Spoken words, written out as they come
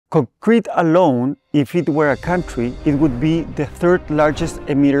Concrete alone, if it were a country, it would be the third largest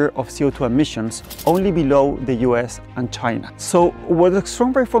emitter of CO2 emissions, only below the US and China. So what the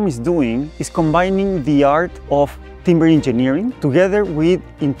strong platform is doing is combining the art of timber engineering together with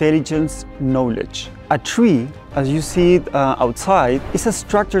intelligence knowledge. A tree, as you see it outside, is a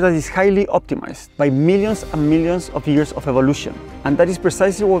structure that is highly optimized by millions and millions of years of evolution. And that is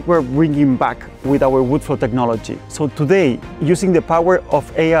precisely what we're bringing back with our WoodFlow technology. So today, using the power of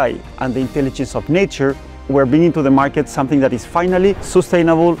AI and the intelligence of nature, we're bringing to the market something that is finally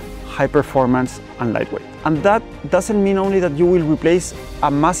sustainable, high performance, and lightweight. And that doesn't mean only that you will replace a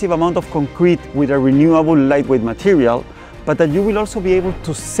massive amount of concrete with a renewable lightweight material, but that you will also be able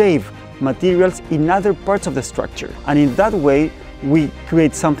to save materials in other parts of the structure. And in that way, we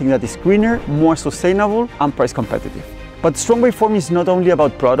create something that is greener, more sustainable, and price competitive. But strong waveform is not only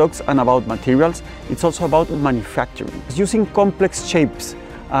about products and about materials, it's also about manufacturing. Using complex shapes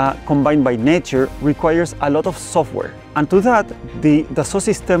combined by nature requires a lot of software. And to that, the Dassault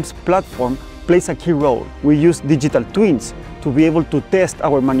Systèmes platform plays a key role. We use digital twins to be able to test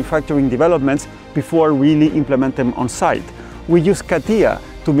our manufacturing developments before really implement them on site. We use CATIA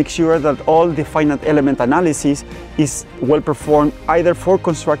to make sure that all the finite element analysis is well performed either for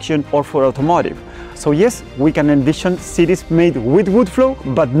construction or for automotive. So yes, we can envision cities made with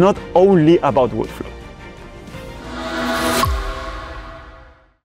WoodFlow, but not only about WoodFlow.